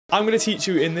I'm going to teach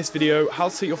you in this video how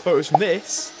to take your photos from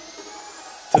this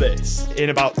to this in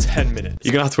about 10 minutes.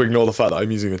 You're gonna have to ignore the fact that I'm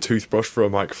using a toothbrush for a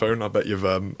microphone. I bet you've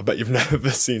never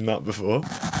seen that before.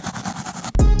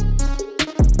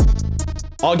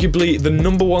 Arguably, the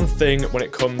number one thing when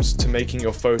it comes to making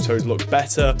your photos look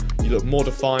better, you look more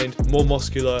defined, more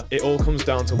muscular, it all comes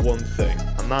down to one thing,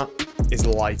 and that is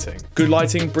lighting. Good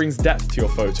lighting brings depth to your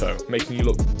photo, making you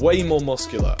look way more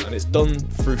muscular, and it's done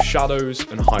through shadows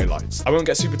and highlights. I won't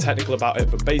get super technical about it,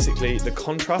 but basically the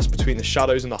contrast between the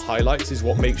shadows and the highlights is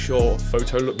what makes your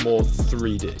photo look more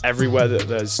 3D. Everywhere that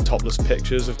there's topless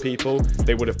pictures of people,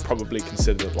 they would have probably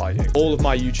considered lighting. All of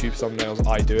my YouTube thumbnails,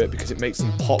 I do it because it makes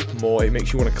them pop more, it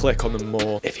makes you want to click on them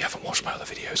more. If you haven't watched my other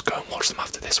videos, go and watch them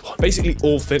after this one. Basically,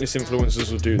 all fitness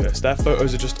influencers will do this. Their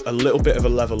photos are just a little bit of a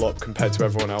level up compared to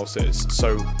everyone else's.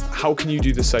 So how can you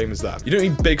do the same as them? You don't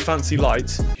need big fancy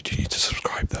lights, you do need to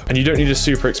subscribe though. And you don't need a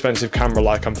super expensive camera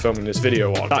like I'm filming this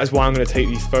video on. That is why I'm going to take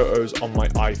these photos on my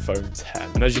iPhone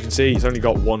 10. And as you can see, it's only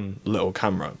got one little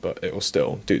camera, but it will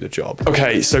still do the job.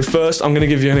 Okay, so first I'm going to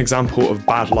give you an example of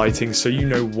bad lighting so you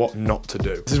know what not to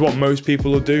do. This is what most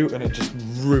people will do, and it just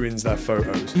ruins their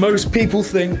photos. Most people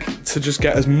think to just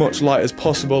get as much light as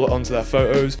possible onto their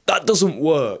photos. That doesn't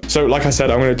work. So like I said,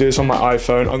 I'm going to do this on my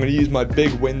iPhone. I'm going to use my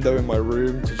big window in my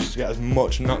room to just get as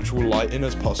much natural light in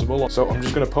as possible. So I'm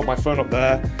just going to put my phone up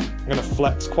there. I'm going to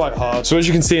flex quite hard. So as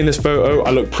you can see in this photo,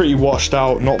 I look pretty washed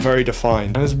out, not very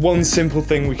defined. And there's one simple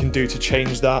thing we can do to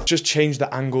change that. Just change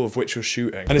the angle of which you're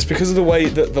shooting. And it's because of the way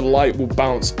that the light will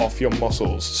bounce off your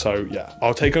muscles. So yeah,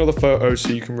 I'll take another photo so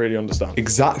you can really understand.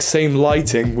 Exact same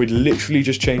lighting, we're literally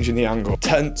just changing the angle.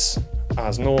 Tense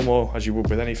as normal, as you would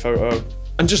with any photo.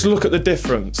 And just look at the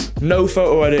difference. No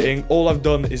photo editing. All I've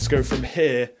done is go from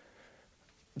here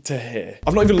to here.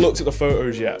 I've not even looked at the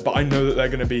photos yet, but I know that they're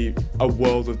going to be a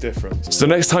world of difference. So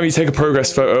the next time you take a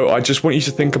progress photo, I just want you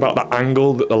to think about the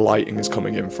angle that the lighting is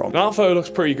coming in from. Now that photo looks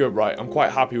pretty good, right? I'm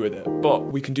quite happy with it, but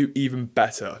we can do even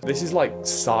better. This is like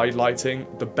side lighting.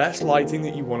 The best lighting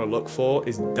that you want to look for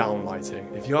is down lighting.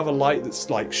 If you have a light that's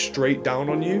like straight down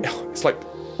on you, it's like,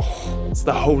 it's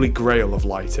the holy grail of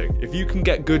lighting. If you can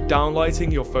get good down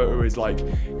lighting, your photo is like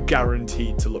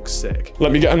guaranteed to look sick.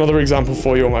 Let me get another example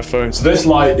for you on my phone. So this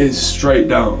light is straight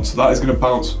down, so that is going to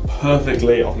bounce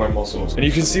perfectly off my muscles. And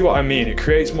you can see what I mean. It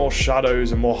creates more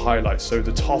shadows and more highlights. So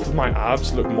the top of my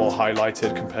abs look more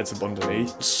highlighted compared to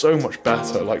underneath. So much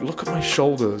better. Like, look at my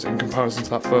shoulders in comparison to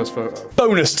that first photo.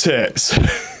 Bonus tips.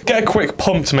 Get a quick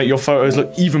pump to make your photos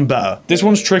look even better. This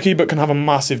one's tricky but can have a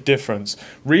massive difference.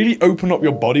 Really open up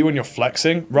your body when you're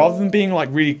flexing. Rather than being like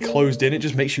really closed in, it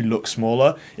just makes you look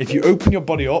smaller. If you open your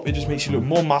body up, it just makes you look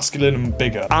more masculine and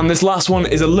bigger. And this last one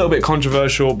is a little bit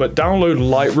controversial, but download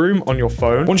Lightroom on your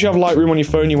phone. Once you have Lightroom on your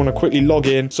phone, you want to quickly log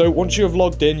in. So once you have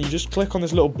logged in, you just click on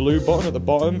this little blue button at the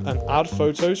bottom and add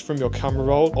photos from your camera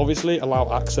roll. Obviously,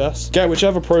 allow access. Get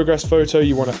whichever progress photo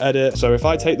you want to edit. So if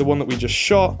I take the one that we just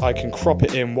shot, I can crop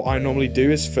it in. What I normally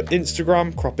do is for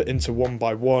Instagram, crop it into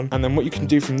 1:1. And then what you can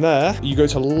do from there, you go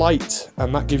to light,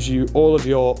 and that gives you all of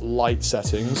your light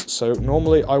settings. So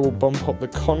normally I will bump up the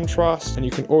contrast, and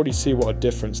you can already see what a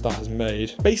difference that has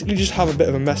made. Basically just have a bit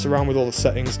of a mess around with all the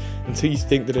settings until you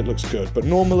think that it looks good. But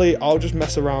normally I'll just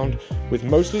mess around with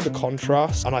mostly the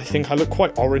contrast, and I think I look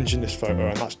quite orange in this photo,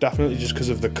 and that's definitely just because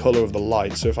of the color of the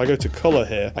light. So if I go to color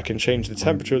here, I can change the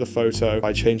temperature of the photo. If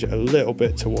I change it a little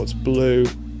bit towards blue,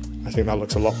 I think that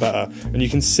looks a lot better. And you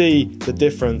can see the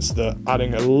difference that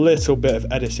adding a little bit of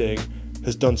editing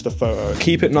has done to the photo.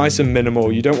 Keep it nice and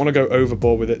minimal. You don't want to go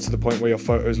overboard with it to the point where your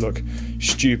photos look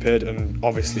stupid and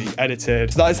obviously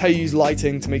edited. So that is how you use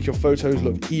lighting to make your photos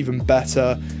look even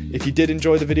better. If you did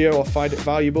enjoy the video or find it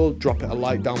valuable, drop it a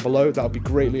like down below. That would be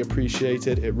greatly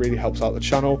appreciated. It really helps out the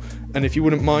channel. And if you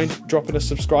wouldn't mind dropping a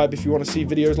subscribe if you want to see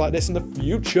videos like this in the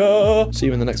future. See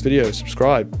you in the next video.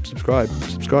 Subscribe, subscribe,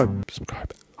 subscribe,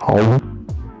 subscribe.